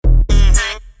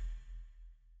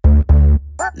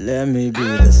Let me be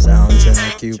the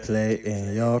soundtrack you play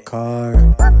in your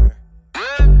car.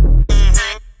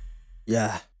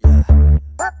 Yeah,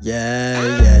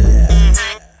 yeah.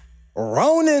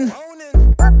 Ronin,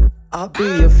 I'll be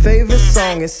your favorite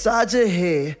song inside your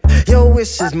head. Your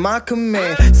wish is my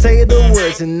command. Say the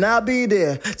words and I'll be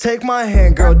there. Take my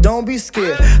hand, girl, don't be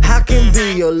scared. I can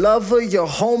be your lover, your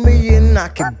homie, and I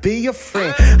can be your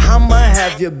friend. I'ma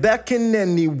have your back in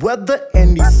any weather,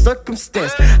 any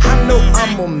circumstance. I know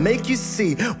I'ma make you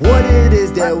see what it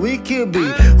is that we could be.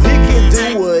 We can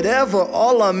do whatever,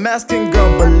 all I'm asking,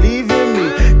 girl, believe in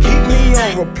me. Keep me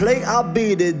on replay, I'll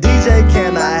be the DJ.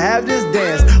 Can I have this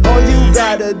dance? All you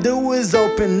gotta do is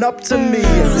open up to me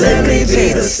and let me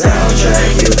be the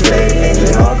soundtrack you play in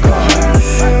your car.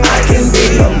 I can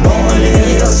be your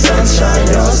morning, your sunshine,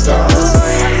 your stars.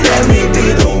 Let me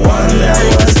be the one that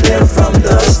was there from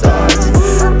the start.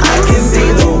 I can be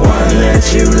the one that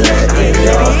you let in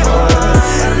your heart.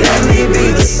 Let me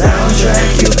be the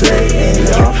soundtrack you play in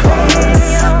your car.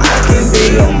 I can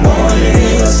be your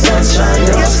morning, your sunshine,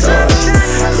 your stars.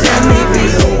 Let me be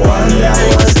the one that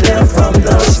was there from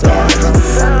the start.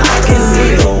 I can be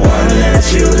the one that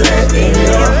you let in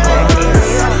your heart.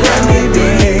 Let me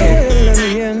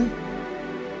in.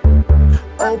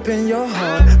 Open your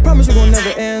heart, promise you gon'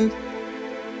 never end.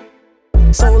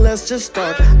 So let's just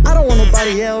start, I don't want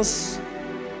nobody else.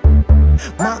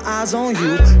 My eyes on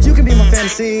you, you can be my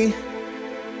fantasy.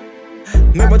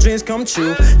 Make my dreams come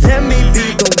true. Let me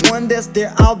be the one that's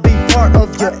there, I'll be part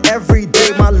of your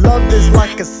everyday. My love is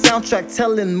like a soundtrack,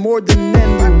 telling more than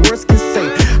any words can say.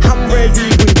 I'm ready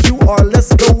when you are,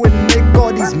 let's go and make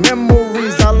all these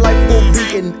memories. Our life will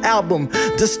be an album,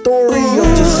 the story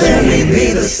of just let me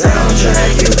be the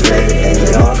soundtrack you play in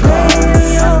your car.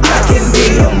 I can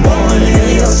be your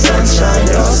morning, your sunshine,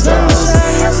 your stars.